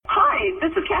Hi,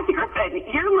 this is Kathy Griffin.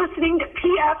 You're listening to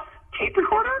PF's Tape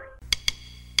Recorder?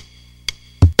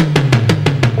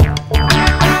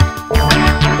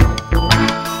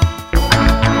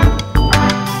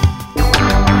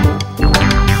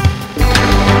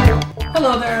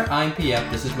 Hello there, I'm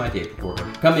PF, this is my tape recorder.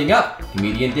 Coming up,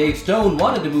 comedian Dave Stone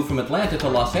wanted to move from Atlanta to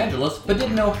Los Angeles, but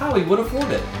didn't know how he would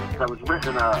afford it. I was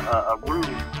renting a room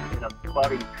in a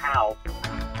buddy's house,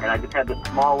 and I just had this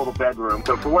small little bedroom.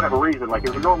 So for whatever reason, like, it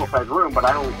was a normal sized room, but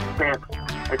I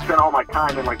spent all my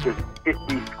time in like this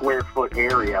 50 square foot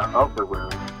area of the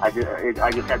room. I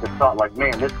just had this thought, like,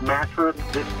 man, this mattress,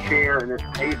 this chair, and this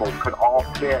table could all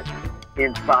fit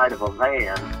inside of a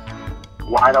van.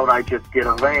 Why don't I just get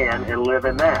a van and live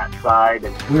in that side?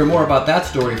 We'll hear more about that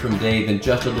story from Dave in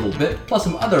just a little bit, plus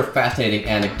some other fascinating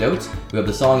anecdotes. We have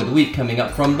the Song of the Week coming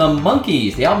up from the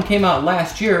Monkees. The album came out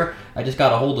last year. I just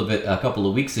got a hold of it a couple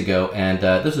of weeks ago, and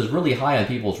this was really high on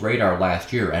people's radar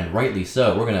last year, and rightly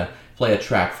so. We're going to play a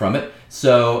track from it,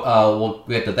 so we'll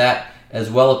get to that as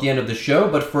well at the end of the show.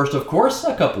 But first, of course,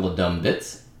 a couple of dumb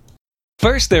bits.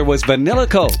 First, there was Vanilla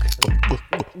Coke.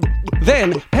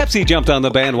 Then, Pepsi jumped on the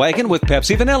bandwagon with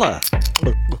Pepsi Vanilla.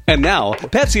 And now,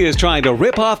 Pepsi is trying to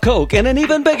rip off Coke in an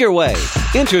even bigger way.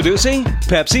 Introducing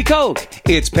Pepsi Coke.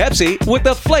 It's Pepsi with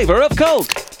the flavor of Coke.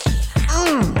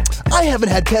 I haven't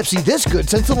had Pepsi this good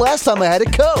since the last time I had a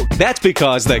Coke. That's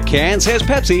because the can says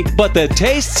Pepsi, but the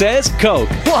taste says Coke.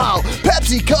 Wow,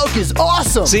 Pepsi Coke is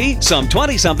awesome. See, some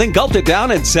 20-something gulped it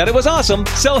down and said it was awesome,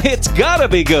 so it's gotta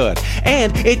be good.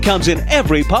 And it comes in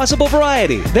every possible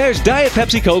variety. There's Diet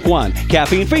Pepsi Coke 1,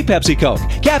 caffeine-free Pepsi Coke,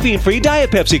 caffeine-free Diet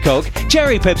Pepsi Coke,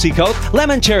 Cherry Pepsi Coke,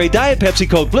 Lemon Cherry Diet Pepsi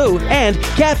Coke Blue, and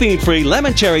caffeine-free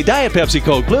Lemon Cherry Diet Pepsi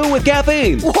Coke Blue with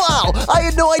caffeine. Wow, I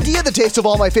had no idea the taste of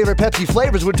all my favorite Pepsi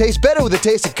flavors would taste better with a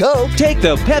taste of Coke. Take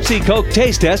the Pepsi Coke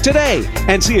taste test today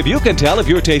and see if you can tell if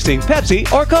you're tasting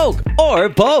Pepsi or Coke, or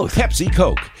both. Pepsi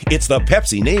Coke. It's the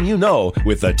Pepsi name you know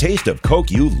with the taste of Coke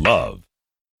you love.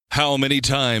 How many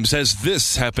times has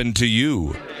this happened to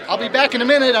you? I'll be back in a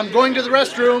minute. I'm going to the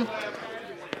restroom.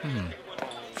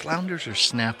 Flounders or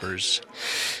snappers?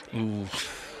 Ooh,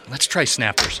 let's try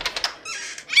snappers.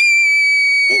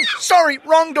 Ooh, sorry,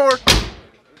 wrong door.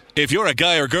 If you're a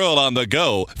guy or girl on the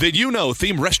go, then you know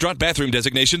theme restaurant bathroom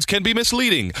designations can be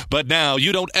misleading. But now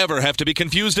you don't ever have to be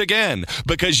confused again,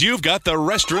 because you've got the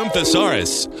Restroom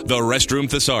Thesaurus. The Restroom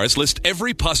Thesaurus lists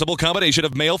every possible combination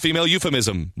of male-female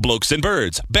euphemism. Blokes and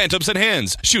birds, bantams and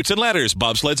hens, chutes and ladders,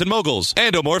 bobsleds and moguls,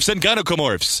 endomorphs and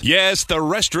gynekomorphs. Yes, the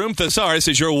Restroom Thesaurus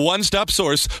is your one-stop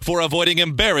source for avoiding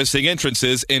embarrassing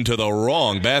entrances into the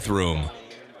wrong bathroom.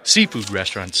 Seafood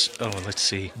restaurants. Oh, let's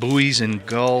see. Buoys and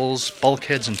gulls,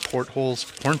 bulkheads and portholes,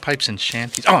 hornpipes and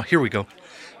shanties. Oh, here we go.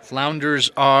 Flounders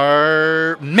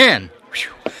are men. Whew.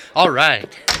 All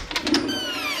right.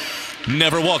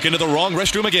 Never walk into the wrong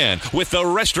restroom again with the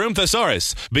Restroom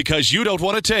Thesaurus, because you don't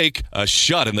want to take a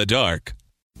shot in the dark.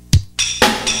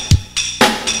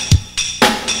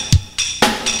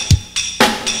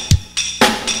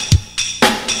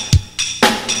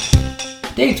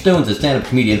 Dave Stone's a stand-up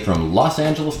comedian from Los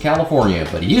Angeles, California,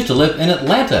 but he used to live in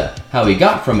Atlanta. How he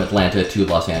got from Atlanta to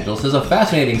Los Angeles is a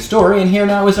fascinating story, and here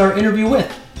now is our interview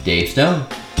with Dave Stone.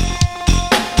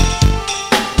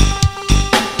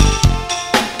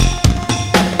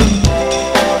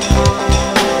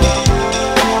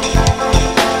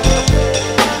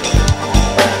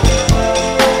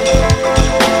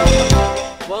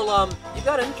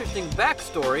 You've got an interesting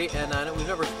backstory, and I know we've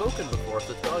never spoken before,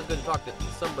 so it's always good to talk to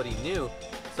somebody new.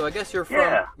 So I guess you're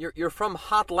from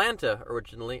Hotlanta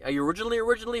originally. Are you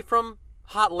originally from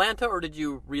Hotlanta, or did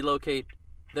you relocate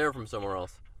there from somewhere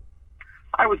else?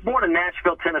 I was born in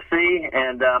Nashville, Tennessee,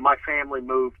 and my family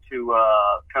moved to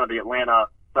kind of the Atlanta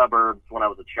suburbs when I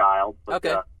was a child. But,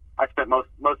 okay. I spent most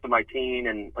of my teen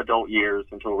and adult years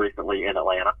until recently in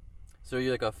Atlanta. So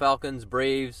you're like a Falcons,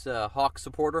 Braves, Hawks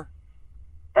supporter?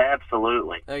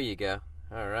 Absolutely. There you go.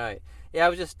 All right. Yeah, I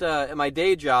was just at my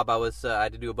day job. I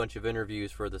had to do a bunch of interviews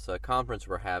for this conference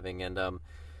we're having, and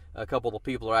a couple of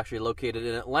people are actually located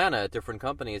in Atlanta at different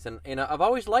companies. And I've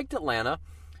always liked Atlanta.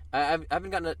 I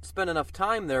haven't gotten to spend enough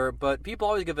time there, but people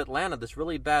always give Atlanta this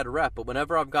really bad rep. But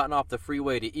whenever I've gotten off the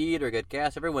freeway to eat or get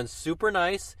gas, everyone's super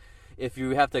nice. If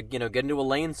you have to, get into a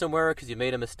lane somewhere because you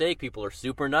made a mistake, people are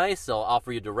super nice. They'll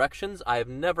offer you directions. I have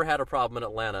never had a problem in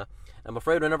Atlanta. I'm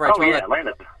afraid whenever I tell that...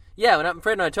 Atlanta. Yeah, and I'm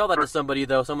afraid when I tell that to somebody,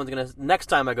 though, next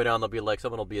time I go down, they'll be like,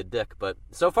 someone will be a dick. But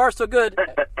so far, so good.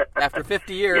 After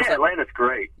 50 years. Yeah, Atlanta's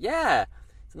great. Yeah,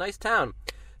 it's a nice town.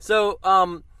 So,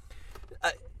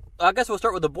 I guess we'll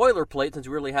start with the boilerplate since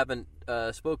we really haven't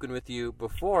spoken with you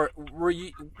before.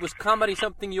 Was comedy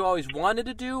something you always wanted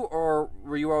to do, or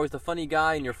were you always the funny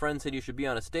guy and your friends said you should be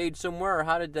on a stage somewhere, or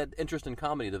how did that interest in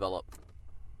comedy develop?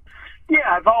 Yeah,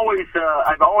 I've always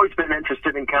been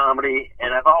interested in comedy,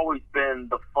 and I've always been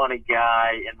the funny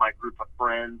guy in my group of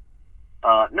friends.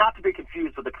 Not to be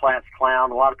confused with the class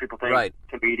clown. A lot of people think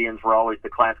comedians were always the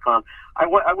class clown. I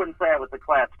wouldn't say I was the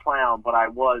class clown, but I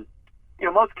was. You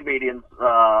know, most comedians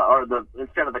are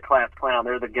instead of the class clown,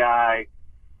 they're the guy,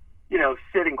 you know,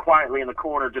 sitting quietly in the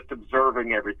corner just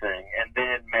observing everything and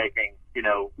then making, you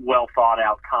know, well thought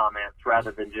out comments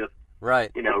rather than just,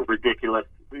 you know, ridiculous,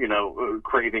 you know,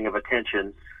 craving of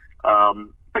attention.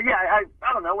 But yeah,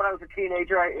 I don't know. When I was a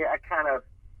teenager, I kind of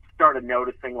started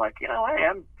noticing, like, you know,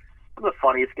 I'm the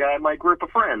funniest guy in my group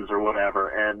of friends or whatever.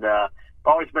 And I've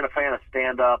always been a fan of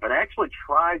stand-up, and I actually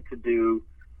tried to do.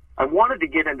 I wanted to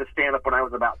get into stand-up when I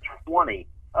was about 20.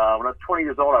 When I was 20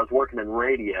 years old, I was working in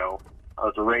radio. I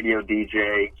was a radio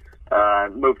DJ,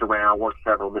 moved around, worked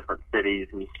several different cities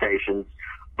and stations.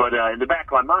 But in the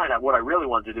back of my mind, what I really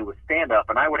wanted to do was stand-up.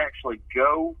 And I would actually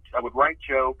I would write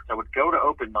jokes, I would go to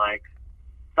open mics,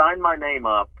 sign my name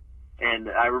up, and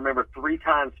I remember 3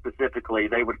 times specifically,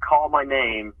 they would call my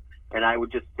name, and I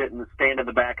would just stand in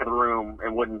the back of the room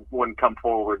and wouldn't come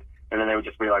forward. And then they would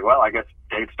just be like, well, I guess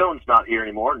Dave Stone's not here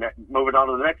anymore. Moving on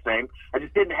to the next name. I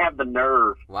just didn't have the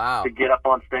nerve to get up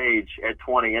on stage at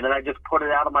 20. And then I just put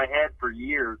it out of my head for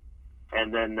years.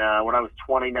 And then when I was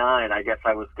 29, I guess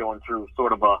I was going through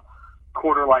sort of a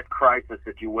quarter-life crisis,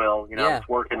 if you will. You know, I was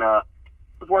working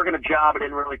a job I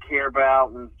didn't really care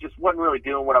about and just wasn't really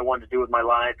doing what I wanted to do with my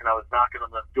life. And I was knocking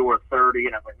on the door of 30,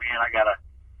 and I was like, man, I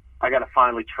gotta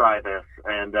finally try this.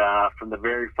 And from the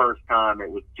very first time,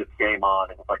 it was just game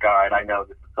on. It was like, all right, I know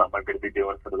this is something I'm going to be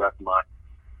doing for the rest of my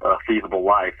feasible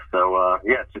life. So,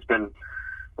 yeah, it's just been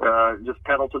just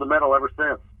pedal to the metal ever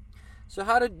since. So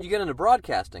how did you get into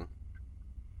broadcasting?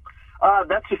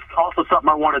 That's just also something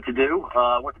I wanted to do.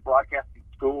 I went to broadcasting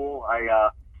school. I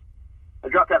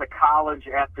dropped out of college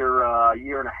after a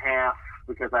year and a half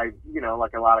because like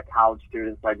a lot of college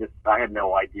students, I had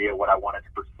no idea what I wanted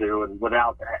to pursue. And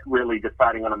without really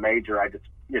deciding on a major, I just,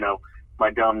 my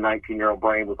dumb 19-year-old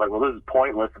brain was like, well, this is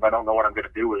pointless if I don't know what I'm going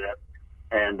to do with it.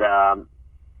 And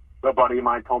a buddy of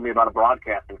mine told me about a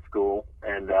broadcasting school,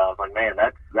 and I was like, man,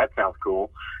 that sounds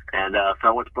cool. And so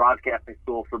I went to broadcasting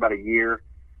school for about a year,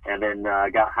 and then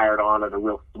got hired on at a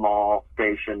real small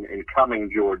station in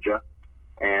Cumming, Georgia.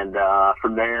 And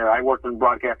from there, I worked in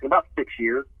broadcasting about 6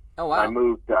 years. Oh, wow. I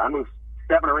moved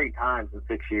 7 or 8 times in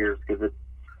 6 years because it's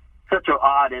such an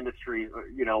odd industry.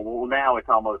 Well, now it's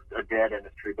almost a dead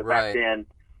industry, but back then,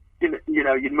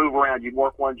 you'd move around. You'd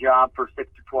work one job for 6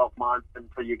 to 12 months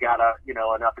until you got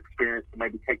enough experience to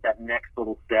maybe take that next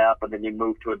little step, and then you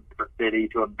move to a different city,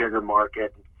 to a bigger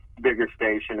market, bigger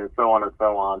station, and so on and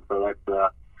so on. So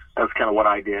that's kind of what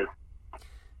I did.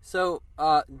 So,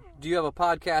 do you have a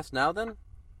podcast now then?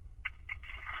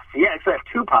 Yeah, actually I have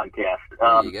 2 podcasts.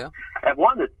 There you go. I have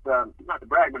one that's, not to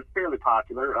brag, but it's fairly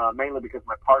popular, mainly because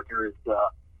my partner is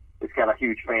got a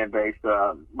huge fan base.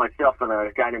 Myself and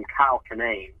a guy named Kyle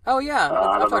Kinane. Oh, yeah.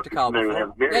 I've talked to Kyle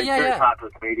before. Very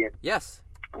popular comedian. Yes.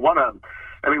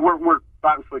 We're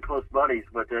obviously close buddies,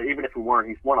 but even if we weren't,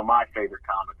 he's one of my favorite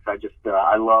comics.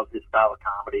 I love his style of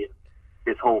comedy and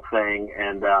his whole thing.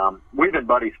 And we've been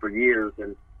buddies for years,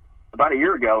 and about a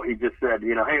year ago, he just said,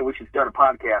 hey, we should start a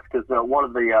podcast because one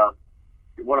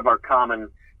of our common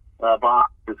bonds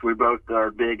is we both are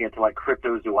big into like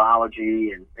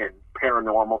cryptozoology and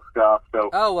paranormal stuff. So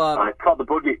it's called the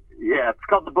Boogie. Yeah, it's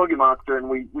called the Boogie Monster, and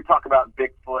we talk about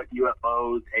Bigfoot,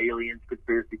 UFOs, aliens,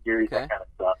 conspirity theories, that kind of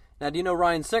stuff. Now, do you know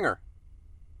Ryan Singer?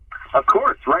 Of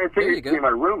course, Ryan Singer used to be my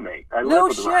roommate. I no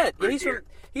lived with shit.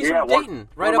 He's from Dayton,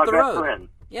 right up the road. Friends.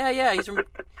 Yeah,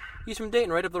 he's from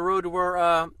Dayton, right up the road to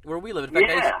where we live. In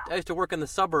fact, I used to work in the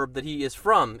suburb that he is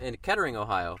from in Kettering,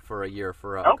 Ohio, for a year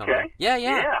for a company.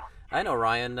 Yeah. I know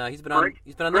Ryan. He's been on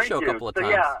this show a couple of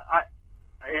times.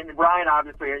 And Ryan,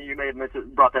 obviously, you may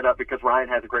have brought that up because Ryan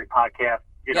has a great podcast,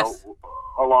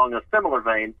 along a similar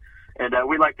vein. And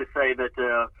we like to say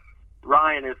that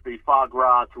Ryan is the foie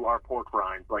gras to our pork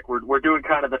rinds. Like we're doing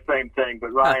kind of the same thing,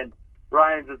 but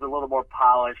Ryan's is a little more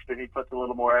polished, and he puts a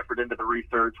little more effort into the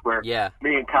research, where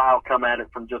me and Kyle come at it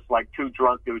from just like 2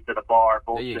 drunk dudes at a bar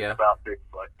bullshitting about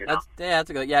Bigfoot. That's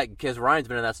a good, because Ryan's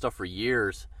been in that stuff for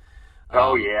years.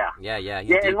 Oh, yeah. Yeah,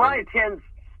 and Ryan tends,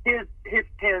 his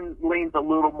leans a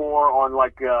little more on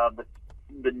like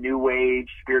the new age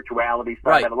spirituality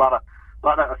side. Right. A lot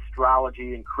of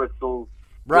astrology and crystals.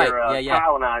 Right, Where,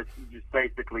 Kyle and I is just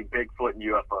basically Bigfoot and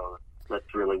UFOs.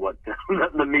 That's really what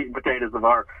the meat and potatoes of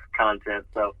our content.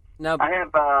 So now, I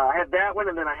have that one,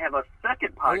 and then I have a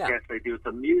second podcast I do. It's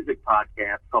a music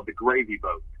podcast called The Gravy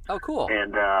Boat. Oh, cool.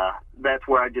 And that's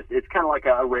where it's kind of like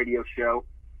a radio show,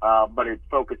 but it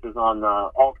focuses on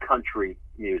alt country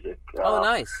music. Oh,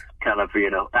 nice. Kind of,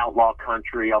 outlaw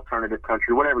country, alternative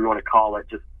country, whatever you want to call it.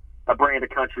 Just a brand of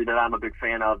country that I'm a big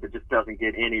fan of that just doesn't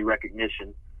get any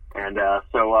recognition. And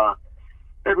so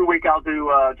every week I'll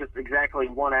do just exactly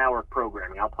 1 hour of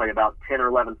programming. I'll play about 10 or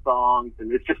 11 songs,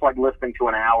 and it's just like listening to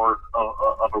an hour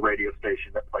of a radio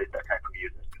station that plays that type of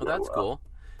music. Oh, that's cool.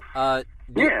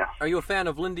 Yeah. Are you a fan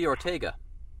of Lindy Ortega?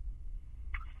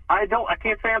 I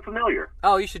can't say I'm familiar.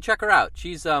 Oh, you should check her out.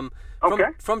 She's Okay.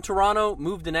 from Toronto,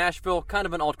 moved to Nashville, kind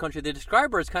of an alt country. They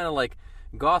describe her as kind of like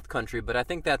goth country, but I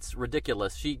think that's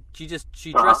ridiculous. She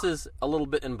dresses a little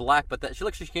bit in black, but she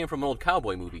looks like she came from an old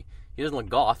cowboy movie. She doesn't look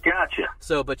goth. Gotcha.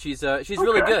 So, but she's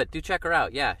really good. Do check her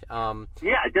out. Yeah.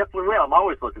 Yeah, I definitely will. I'm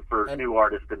always looking for new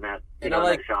artists in that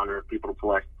that genre of people to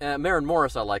play. Maren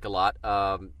Morris I like a lot.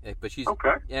 But she's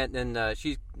okay. And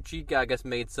she I guess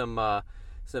made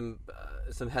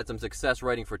had some success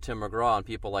writing for Tim McGraw and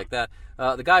people like that.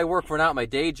 The guy I work for now at my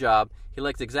day job, he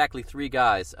likes exactly 3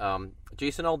 guys: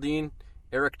 Jason Aldean,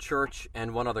 Eric Church,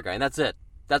 and one other guy, and that's it.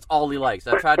 That's all he likes.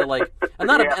 I try to I'm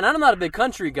not a big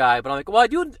country guy, but I'm like, well, I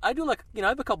do like, I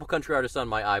have a couple country artists on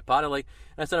my iPod. And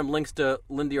I send him links to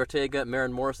Lindy Ortega,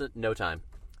 Maren Morris. No time,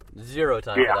 0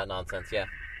 time for that nonsense. Yeah.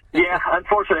 Yeah,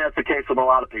 unfortunately, that's the case with a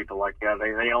lot of people. Like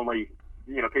they only,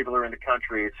 people are in the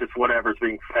country. It's just whatever's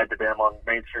being fed to them on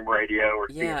mainstream radio or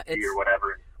CNC or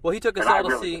whatever. Well, he took us all to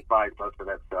see. I really despise most of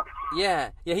that stuff.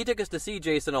 Yeah, he took us to see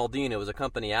Jason Aldean. It was a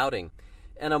company outing.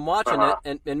 And I'm watching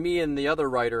it, and me and the other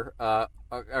writer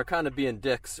are kind of being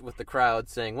dicks with the crowd,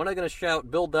 saying, when are they going to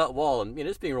shout, build that wall? And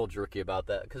just being real jerky about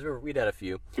that, because we'd had a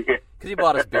few. Because he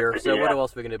bought us beer, so what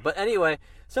else are we going to do? But anyway,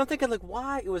 so I'm thinking,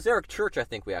 why? It was Eric Church, I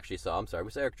think we actually saw. I'm sorry, it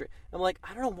was Eric Church. I'm like,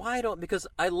 I don't know why I don't, because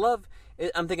I love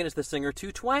it. I'm thinking, is the singer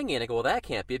too twangy? And I go, well, that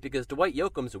can't be it, because Dwight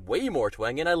Yoakam's way more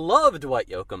twangy, and I love Dwight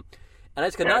Yoakam. And I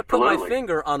just could not put my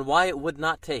finger on why it would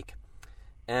not take.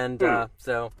 And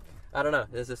so... I don't know.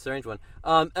 This is a strange one.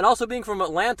 And also being from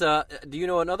Atlanta, do you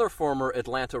know another former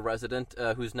Atlanta resident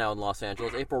who's now in Los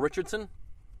Angeles, April Richardson?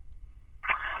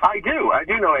 I do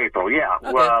know April, yeah.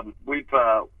 Okay. We've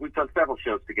done several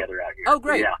shows together out here. Oh,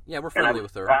 great. Yeah, we're friendly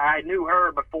with her. I knew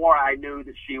her before I knew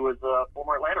that she was a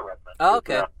former Atlanta resident. Oh,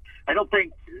 okay. I don't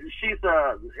think she's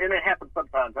and it happens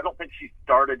sometimes. I don't think she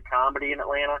started comedy in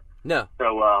Atlanta. No.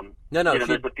 So no. There's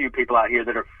a few people out here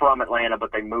that are from Atlanta,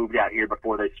 but they moved out here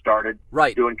before they started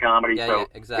doing comedy. Yeah, so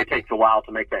exactly. It takes a while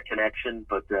to make that connection.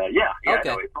 But okay. I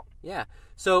know April. Yeah.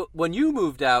 So when you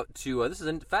moved out to this is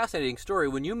a fascinating story.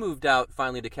 When you moved out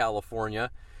finally to California,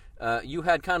 you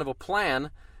had kind of a plan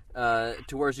to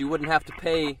where you wouldn't have to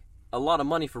pay a lot of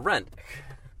money for rent.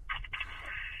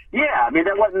 Yeah, I mean,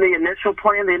 that wasn't the initial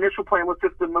plan. The initial plan was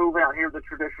just to move out here the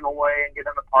traditional way and get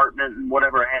an apartment and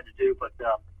whatever I had to do. But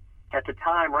at the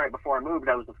time, right before I moved,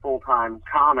 I was a full-time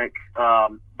comic,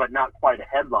 but not quite a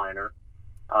headliner.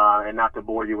 And not to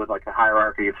bore you with, like, the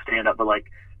hierarchy of stand-up, but, like,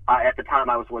 at the time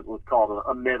I was what was called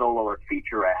a middle or a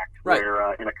feature act,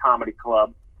 where in a comedy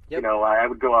club, I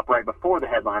would go up right before the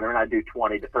headliner, and I'd do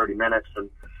 20 to 30 minutes, and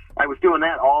I was doing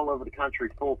that all over the country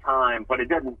full time, but it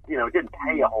didn't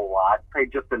pay a whole lot. It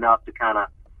paid just enough to kind of,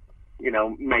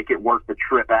 make it worth the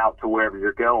trip out to wherever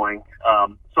you're going.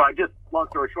 So long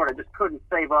story short, I just couldn't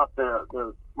save up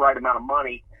the right amount of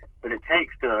money that it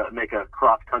takes to make a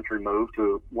cross-country move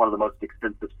to one of the most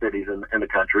expensive cities in the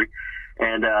country.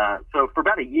 And so for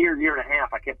about a year and a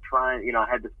half, I kept trying, I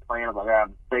had this plan of, I'm going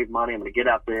to save money, I'm going to get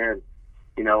out there, and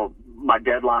my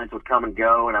deadlines would come and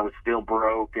go, and I was still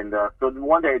broke. And so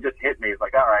one day it just hit me. It's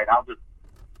like, all right, I'll just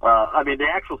the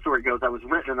actual story goes, I was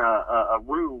renting a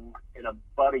room in a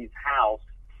buddy's house,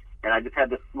 and I just had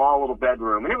this small little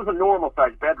bedroom. And it was a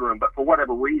normal-sized bedroom, but for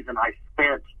whatever reason, I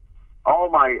spent all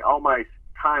my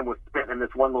time was spent in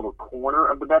this one little corner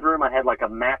of the bedroom. I had, like, a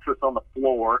mattress on the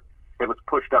floor that was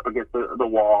pushed up against the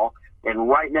wall. And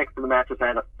right next to the mattress, I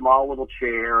had a small little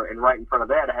chair, and right in front of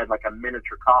that, I had like a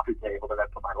miniature coffee table that I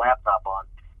put my laptop on.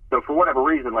 So for whatever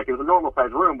reason, like, it was a normal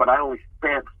sized room, but I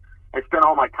spent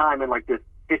all my time in like this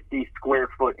 50 square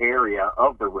foot area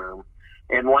of the room.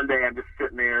 And one day I'm just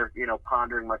sitting there,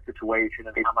 pondering my situation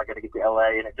and how am I going to get to LA?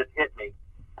 And it just hit me.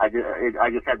 I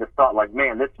just had this thought, like,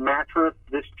 man, this mattress,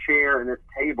 this chair, and this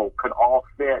table could all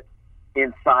fit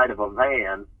inside of a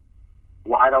van.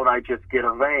 Why don't I just get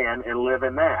a van and live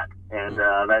in that? And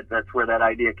that's where that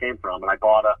idea came from. And I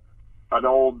bought a an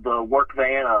old work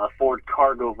van, a Ford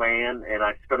cargo van, and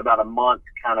I spent about a month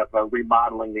kind of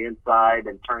remodeling the inside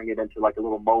and turning it into like a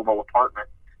little mobile apartment.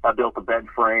 I built a bed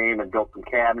frame and built some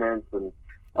cabinets and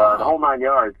the whole 9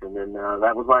 yards, and then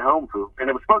that was my home for. And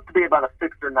it was supposed to be about a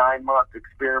 6 or 9 month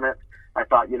experiment. I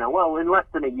thought, well, in less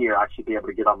than a year, I should be able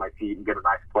to get on my feet and get a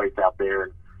nice place out there.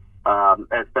 And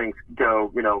as things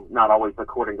go, not always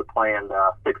according to plan,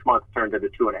 6 months turned into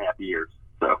 2.5 years.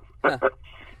 So.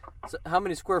 So how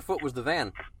many square foot was the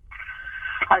van?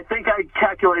 I think I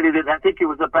calculated it. I think it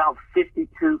was about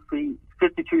 52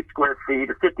 square feet,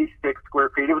 or 56 square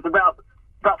feet. It was about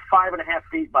 5.5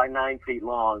 feet by 9 feet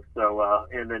long. So,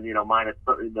 and then, minus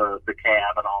the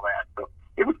cab and all that. So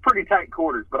it was pretty tight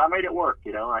quarters, but I made it work.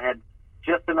 I had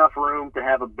just enough room to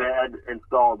have a bed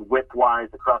installed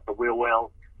widthwise across the wheel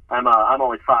wells. I'm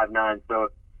only 5'9", so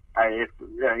if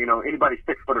anybody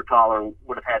 6 foot or taller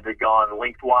would have had to gone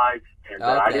lengthwise, and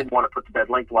I didn't want to put the bed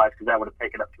lengthwise because that would have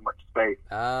taken up too much space.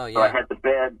 Oh yeah. So I had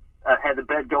the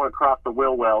bed going across the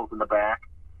wheel wells in the back,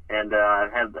 and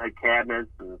had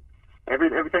cabinets and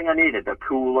everything I needed, a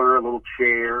cooler, a little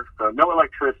chair, so no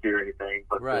electricity or anything,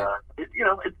 but right.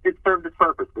 It served its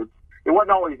purpose. It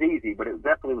wasn't always easy, but it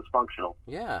definitely was functional.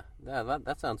 Yeah,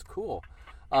 that sounds cool.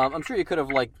 I'm sure you could have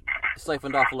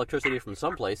siphoned off electricity from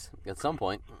someplace at some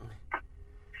point.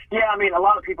 Yeah, I mean, a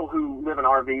lot of people who live in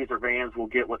RVs or vans will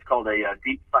get what's called a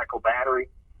deep cycle battery.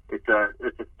 It's a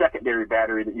secondary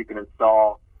battery that you can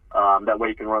install. That way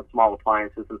you can run small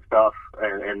appliances and stuff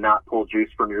and not pull juice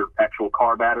from your actual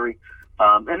car battery.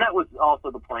 And that was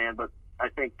also the plan, but I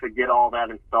think to get all that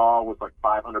installed was like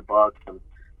 $500. And,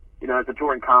 as a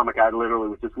touring comic, I literally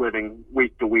was just living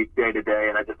week to week, day to day,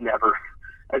 and I just never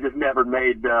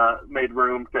made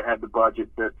room to have the budget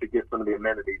to get some of the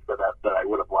amenities that I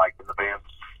would have liked in the van.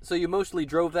 So you mostly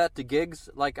drove that to gigs,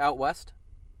 like out west?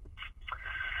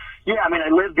 Yeah, I mean, I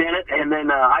lived in it, and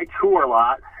then I tour a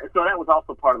lot. So that was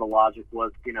also part of the logic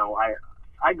was,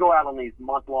 I go out on these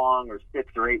month-long or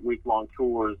 6 or 8 week-long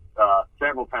tours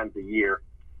several times a year.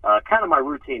 Kind of my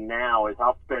routine now is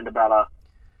I'll spend about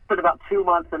 2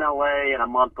 months in LA and a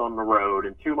month on the road,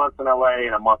 and 2 months in LA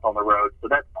and a month on the road. So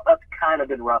that's kind of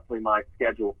been roughly my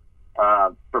schedule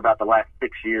for about the last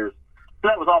 6 years. So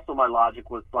that was also my logic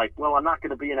was like, well, I'm not going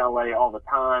to be in LA all the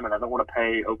time, and I don't want to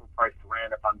pay overpriced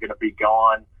rent if I'm going to be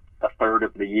gone a third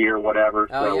of the year, whatever.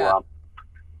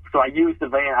 So I used the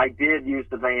van. I did use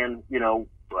the van.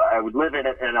 I would live in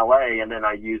it in LA, and then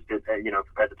I used it,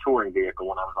 as a touring vehicle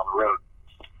when I was on the road.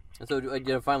 And so, did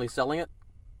you finally selling it?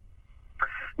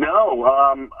 No,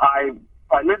 I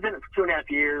lived in it for 2.5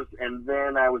 years, and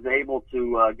then I was able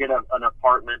to get an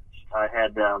apartment. I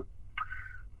had a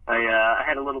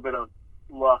little bit of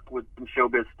luck with some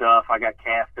showbiz stuff. I got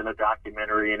cast in a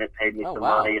documentary, and it paid me some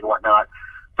money and whatnot.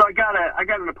 So I got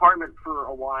an apartment for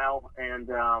a while and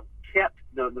kept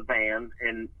the van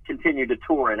and continued to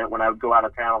tour in it. When I would go out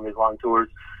of town on these long tours,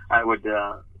 I would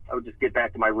just get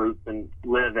back to my roots and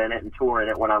live in it and tour in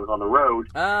it when I was on the road.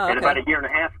 And about a year and a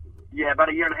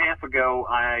half ago,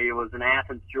 I was in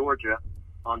Athens, Georgia,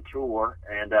 on tour,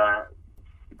 and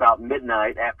about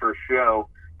midnight after a show,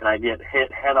 and I get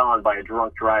hit head on by a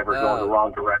drunk driver going the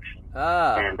wrong direction,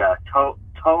 and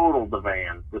totaled the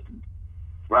van.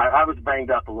 I was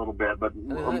banged up a little bit, but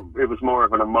it was more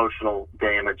of an emotional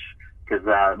damage because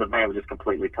the van was just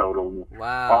completely totaled.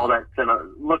 Wow! All that.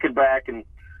 Looking back, and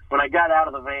when I got out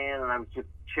of the van, and I was just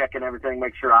checking everything,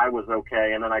 make sure I was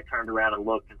okay, and then I turned around and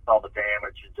looked and saw the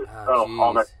damage, and just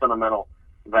all that sentimental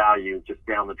value just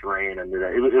down the drain, and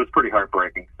it was pretty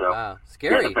heartbreaking. So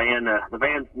scary. Yeah, the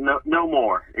van's no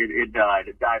more. It died.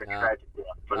 It died a tragic death,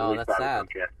 but at least that's I sad. was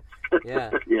okay.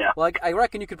 Yeah. Yeah. Well, I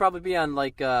reckon you could probably be on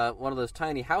one of those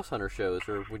tiny house hunter shows,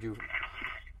 or would you?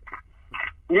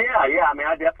 Yeah. I mean,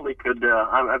 I definitely could.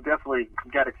 I've definitely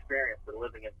got experience in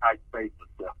living in tight spaces.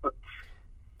 So.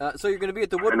 So you're going to be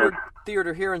at the Woodward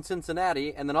Theater here in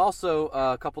Cincinnati, and then also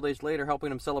a couple days later helping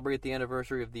them celebrate the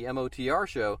anniversary of the MOTR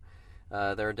show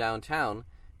there downtown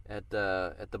at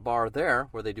the bar there,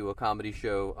 where they do a comedy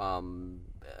show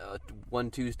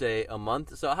one Tuesday a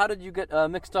month. So how did you get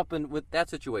mixed up with that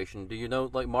situation? Do you know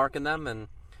Mark and them? And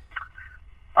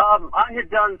I had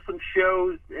done some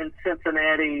shows in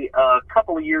Cincinnati a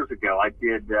couple of years ago. I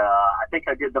think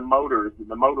I did the Motor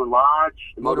Lodge,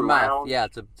 the Motor Mouth. Lounge. Yeah,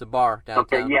 it's a bar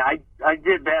downtown. Okay, yeah, I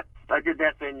did that. I did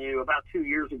that venue about 2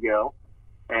 years ago,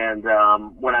 and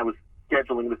when I was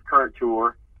scheduling this current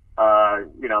tour, I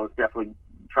was definitely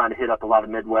trying to hit up a lot of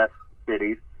Midwest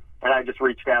cities. And I just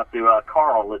reached out to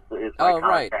Carl. Is my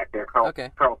contact there. Carl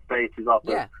Space, who's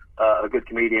also a good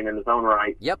comedian in his own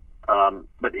right. Yep.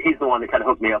 But he's the one that kind of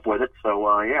hooked me up with it.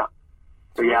 So yeah.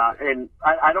 So, yeah, and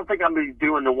I don't think I'm going to be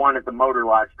doing the one at the Motor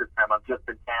Lodge this time. I'm just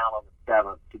in town on the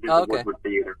 7th to do the Woodward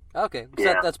Theater. Okay. So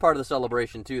Yeah. that's part of the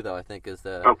celebration, too, though, I think, is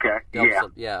the... Okay, yeah.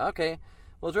 Yeah, okay.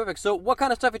 Well, terrific. So what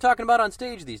kind of stuff are you talking about on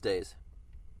stage these days?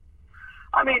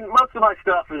 I mean, most of my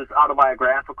stuff is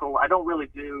autobiographical. I don't really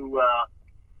do, I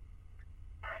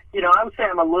would say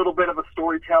I'm a little bit of a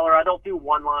storyteller. I don't do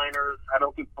one-liners. I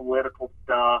don't do political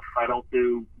stuff. I don't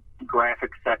do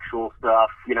graphic sexual stuff.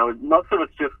 Most of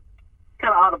it's just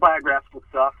kind of autobiographical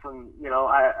stuff. And,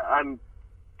 I'm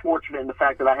fortunate in the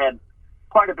fact that I had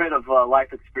quite a bit of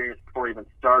life experience before I even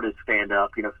started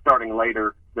stand-up, starting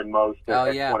later than most at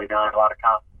 29. A lot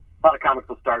of comics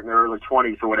will start in their early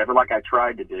 20s or whatever, like I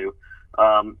tried to do.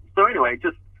 So anyway,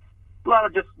 just a lot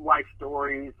of just life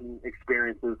stories and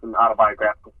experiences and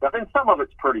autobiographical stuff, and some of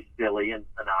it's pretty silly and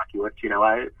innocuous.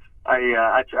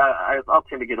 I'll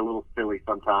tend to get a little silly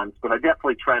sometimes, but I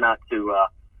definitely try not to.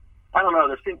 I don't know.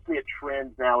 There seems to be a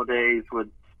trend nowadays with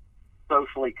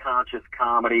socially conscious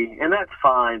comedy, and that's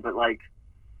fine. But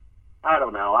I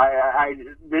don't know.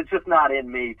 It's just not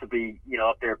in me to be,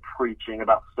 up there preaching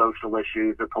about social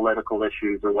issues or political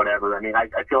issues or whatever. I mean, I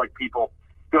feel like people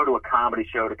go to a comedy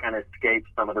show to kind of escape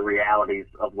some of the realities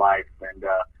of life, and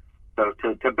so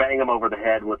to bang them over the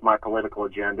head with my political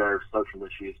agenda or social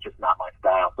issues is just not my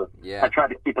style. So I try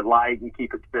to keep it light and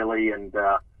keep it silly and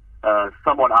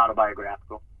somewhat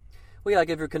autobiographical. Well, yeah,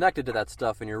 if you're connected to that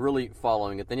stuff and you're really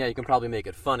following it, then you can probably make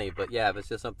it funny. But yeah, if it's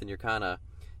just something you're kind of,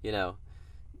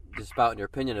 just spouting your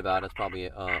opinion about, it's probably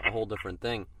a whole different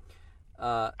thing.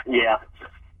 Yeah.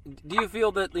 Do you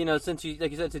feel that, since you, like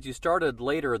you said, since you started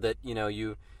later, that,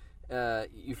 you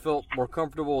felt more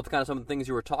comfortable with kind of some of the things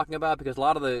you were talking about? Because a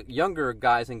lot of the younger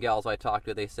guys and gals I talked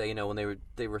to, they say, when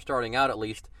they were starting out at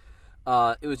least,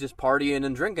 it was just partying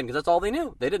and drinking because that's all they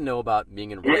knew. They didn't know about being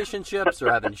in relationships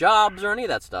or having jobs or any of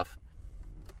that stuff.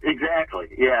 Exactly.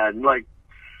 Yeah. And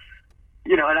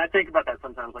and I think about that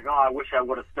sometimes, I wish I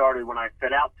would have started when I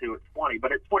set out to at 20.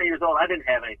 But at 20 years old, I didn't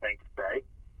have anything to say.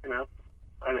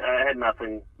 I had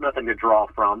nothing to draw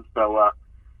from. So,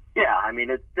 I mean,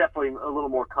 it's definitely a little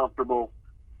more comfortable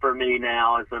for me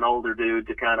now as an older dude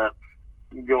to kind of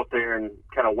go up there and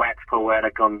kind of wax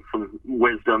poetic on some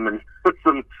wisdom and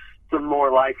some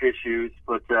more life issues.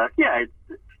 But,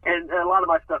 and a lot of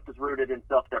my stuff is rooted in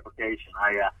self-deprecation.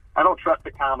 I don't trust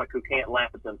a comic who can't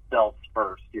laugh at themselves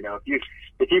first.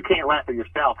 If you can't laugh at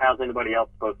yourself, how's anybody else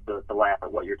supposed to laugh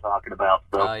at what you're talking about?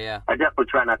 So I definitely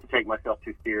try not to take myself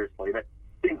too seriously. That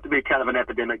seems to be kind of an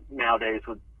epidemic nowadays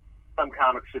with some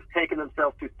comics just taking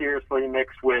themselves too seriously,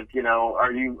 mixed with,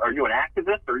 are you an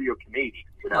activist or are you a comedian?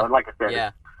 And like I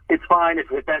said, it's fine if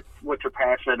that's what you're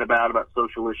passionate about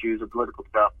social issues or political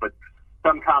stuff, but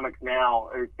some comics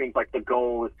now, it seems like the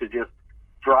goal is to just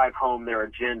drive home their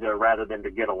agenda rather than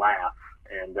to get a laugh.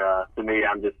 And to me,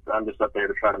 I'm just up there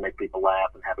to try to make people laugh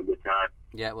and have a good time.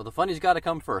 Yeah, well, the funny's got to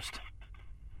come first.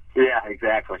 Yeah,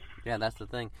 exactly. Yeah, that's the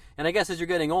thing. And I guess as you're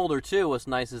getting older, too, what's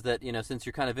nice is that, since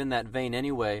you're kind of in that vein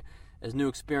anyway, as new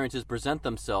experiences present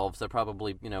themselves, that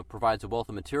probably, provides a wealth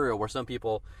of material where some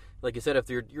people, like you said, if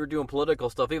you're doing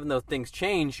political stuff, even though things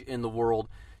change in the world,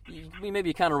 you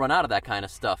kind of run out of that kind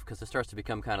of stuff because it starts to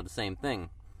become kind of the same thing.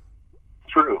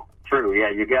 True. Yeah,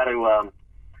 you got to,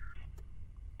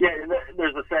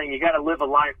 there's a saying, you got to live a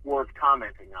life worth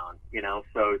commenting on,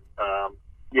 so,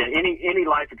 any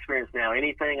life experience now,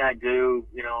 anything I do,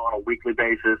 on a weekly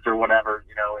basis or whatever,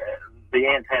 the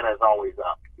antenna is always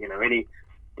up,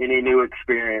 any new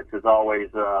experience is always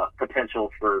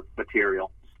potential for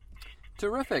material.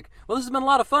 Terrific. Well, this has been a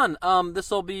lot of fun.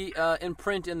 This will be in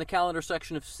print in the calendar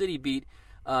section of City Beat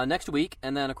next week,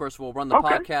 and then, of course, we'll run the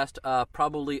podcast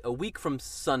probably a week from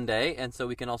Sunday, and so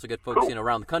we can also get folks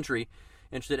around the country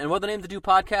interested. And what are the name of the two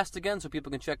podcasts again, so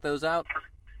people can check those out?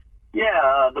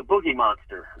 Yeah, The Boogie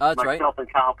Monster. That's Myself right.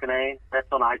 and Kyle Kinane. That's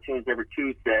on iTunes every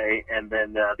Tuesday, and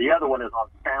then the other one is on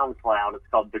SoundCloud. It's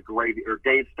called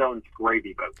Dave Stone's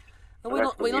Gravy Boat.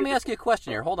 So wait, let me ask you a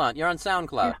question here. Hold on, you're on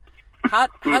SoundCloud. How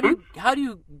do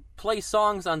you play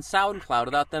songs on SoundCloud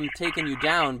without them taking you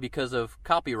down because of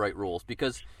copyright rules?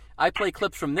 Because I play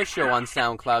clips from this show on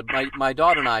SoundCloud. My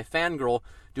daughter and I, Fangirl,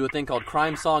 do a thing called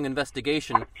Crime Song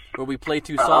Investigation, where we play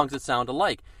two songs that sound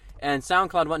alike. And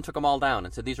SoundCloud went and took them all down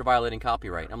and said these are violating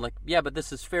copyright. I'm like, yeah, but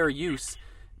this is fair use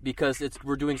because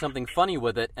we're doing something funny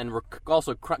with it, and we're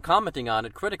also commenting on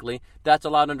it critically. That's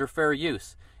allowed under fair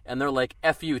use. And they're like,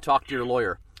 F you, talk to your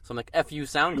lawyer. So I'm like, F you,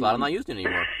 SoundCloud. I'm not using it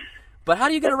anymore. But how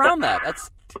do you get around that?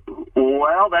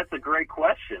 Well, that's a great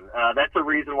question. That's the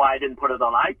reason why I didn't put it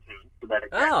on iTunes. for that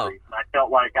exact Oh. reason. I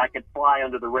felt like I could fly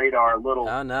under the radar a little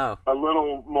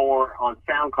more on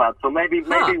SoundCloud. So maybe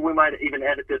we might even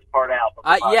edit this part out.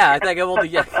 Yeah, I think I will do.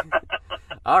 Yeah.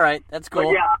 All right, that's cool.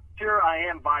 But yeah, I'm sure I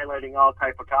am violating all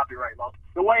type of copyright laws.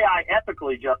 The way I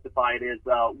ethically justify it is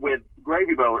with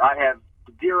Gravy Boat, I have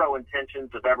zero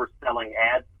intentions of ever selling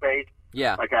ad space.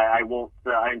 Yeah. Like I won't.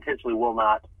 I intentionally will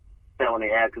not sell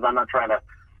any ads because I'm not trying to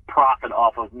profit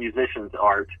off of musicians'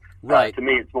 art. Right. To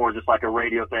me, it's more just like a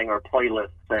radio thing or a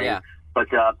playlist thing. Yeah. But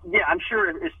yeah, I'm sure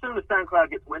as soon as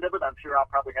SoundCloud gets wind of it, I'm sure I'll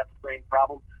probably have the same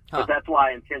problem. But that's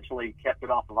why I intentionally kept it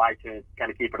off of iTunes, kind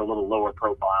of keep it a little lower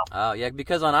profile. Oh, yeah,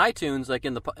 because on iTunes, like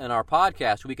in our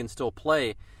podcast, we can still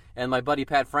play. And my buddy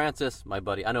Pat Francis, I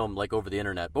know him like over the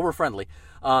internet, but we're friendly.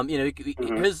 They'll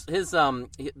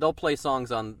play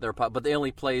songs on their pod, but they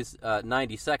only plays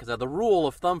 90 seconds. Now, the rule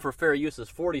of thumb for fair use is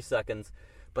 40 seconds.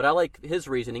 But I like his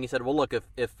reasoning. He said, well, look,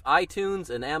 if iTunes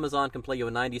and Amazon can play you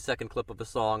a 90-second clip of a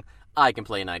song, I can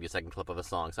play a 90-second clip of a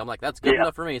song. So I'm like, that's good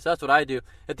enough for me. So that's what I do.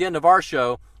 At the end of our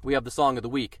show, we have the song of the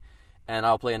week, and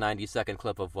I'll play a 90-second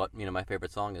clip of what my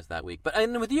favorite song is that week. But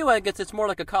and with you, I guess it's more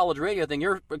like a college radio thing.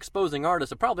 You're exposing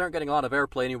artists that probably aren't getting a lot of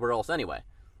airplay anywhere else anyway.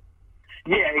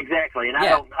 Yeah, exactly. And I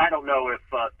don't know if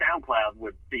SoundCloud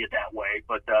would see it that way,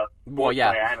 but I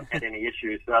haven't had any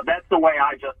issues. That's the way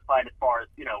I justify it as far as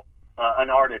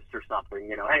an artist or something.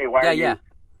 Hey, why are you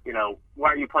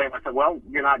playing? I said, well,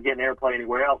 you're not getting airplay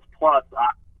anywhere else. Plus, I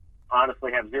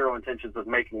honestly have zero intentions of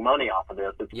making money off of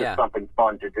this. It's just something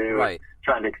fun to do. Right.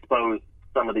 Trying to expose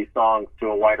some of these songs to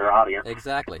a wider audience.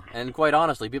 Exactly. And quite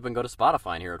honestly, people can go to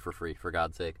Spotify and hear it for free, for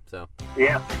God's sake. So.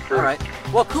 Yeah, sure. All right.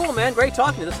 Well, cool, man. Great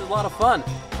talking to you. This is a lot of fun.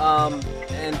 And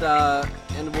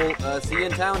we'll see you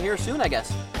in town here soon, I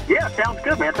guess. Yeah, sounds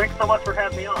good, man. Thanks so much for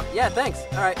having me on. Yeah, thanks.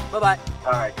 All right. Bye-bye.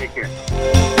 All right. Take care.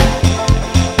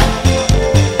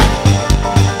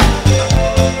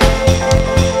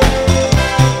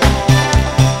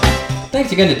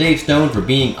 Thanks again to Dave Stone for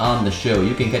being on the show.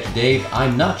 You can catch Dave,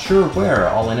 I'm not sure where.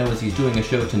 All I know is he's doing a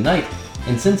show tonight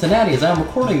in Cincinnati as I'm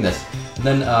recording this. And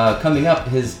then coming up,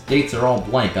 his dates are all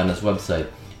blank on his website.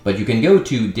 But you can go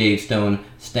to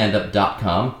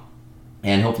DaveStoneStandup.com,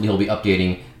 and hopefully he'll be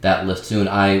updating that list soon.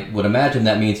 I would imagine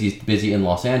that means he's busy in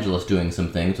Los Angeles doing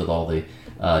some things with all the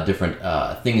different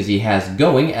things he has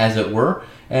going, as it were.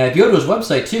 If you go to his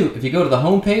website, too, if you go to the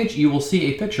homepage, you will see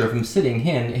a picture of him sitting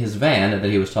in his van that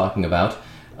he was talking about,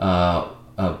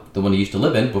 the one he used to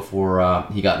live in before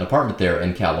he got an apartment there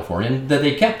in California, and that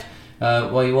they kept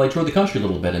while he toured the country a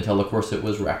little bit until, of course, it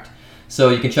was wrecked. So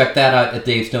you can check that out at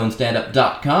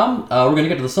DaveStoneStandup.com. We're going to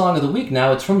get to the song of the week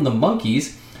now. It's from the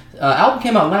Monkees. Album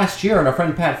came out last year, and our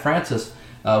friend Pat Francis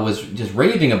was just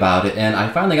raving about it, and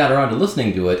I finally got around to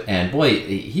listening to it, and boy,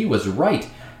 he was right.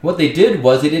 What they did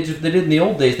was, they did in the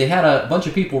old days, they had a bunch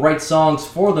of people write songs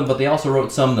for them, but they also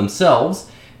wrote some themselves,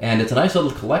 and it's a nice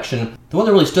little collection. The one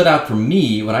that really stood out for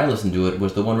me when I listened to it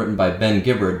was the one written by Ben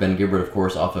Gibbard. Ben Gibbard, of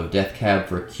course, off of Death Cab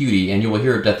for Cutie, and you will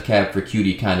hear Death Cab for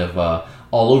Cutie kind of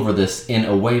all over this in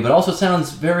a way, but also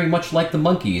sounds very much like the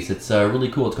Monkees. It's really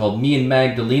cool. It's called Me and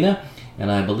Magdalena,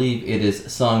 and I believe it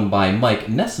is sung by Mike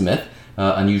Nesmith,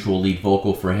 unusual lead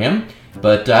vocal for him.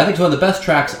 But I think it's one of the best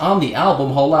tracks on the album.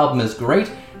 The whole album is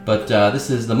great, but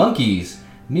this is the Monkees.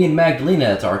 Me and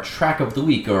Magdalena, it's our track of the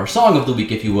week, or our song of the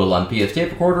week, if you will, on PS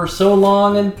Tape Recorder. So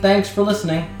long, and thanks for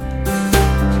listening.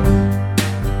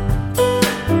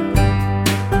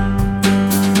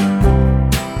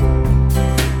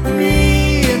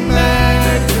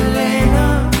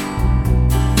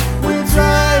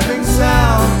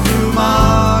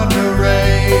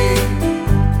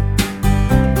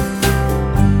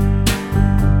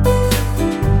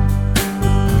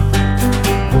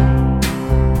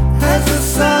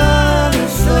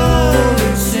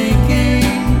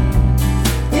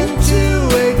 Into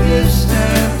a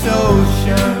distant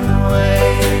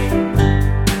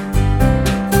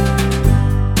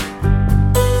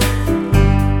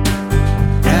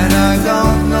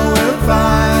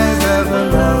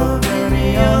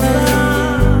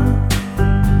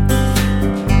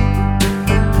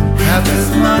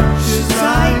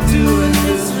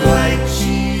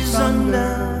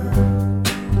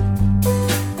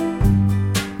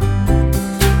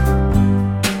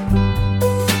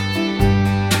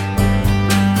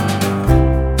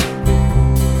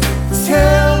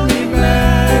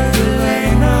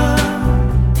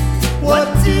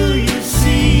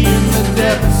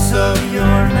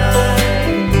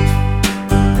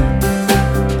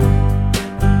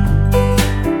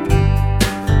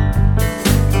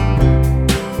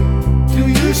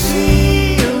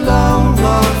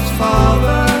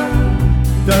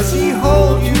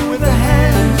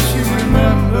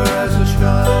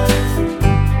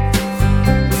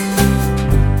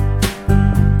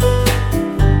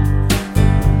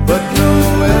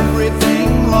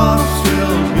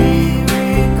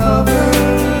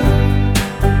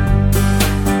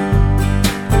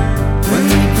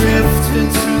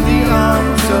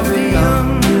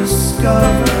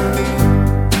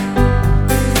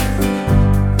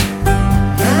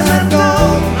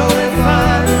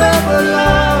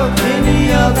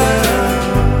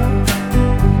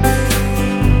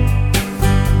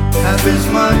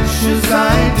much as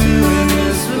I do in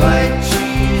this light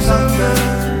she's under.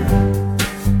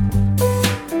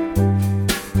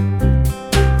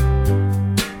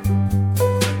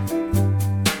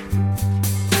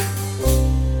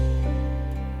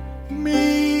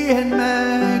 Me and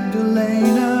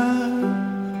Magdalena,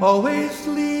 always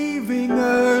leaving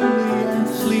early and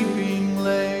sleeping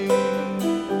late.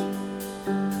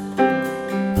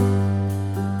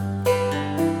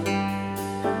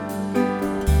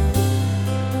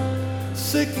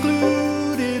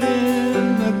 Secluded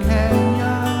in the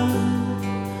canyon,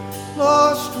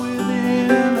 lost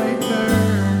within a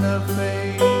turn of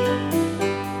fate.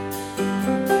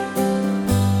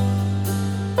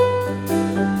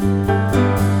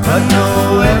 But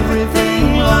know everything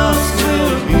lost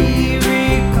will be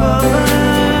recovered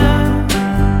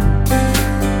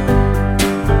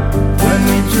when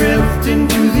we drift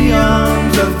into the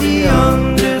arms of the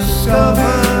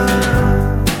undiscovered.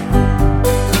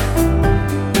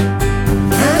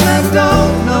 And I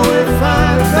don't know if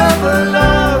I've ever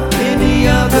loved any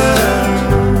other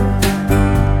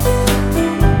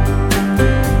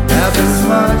half as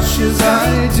much as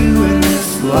I do in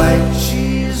this light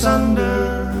she's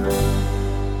under.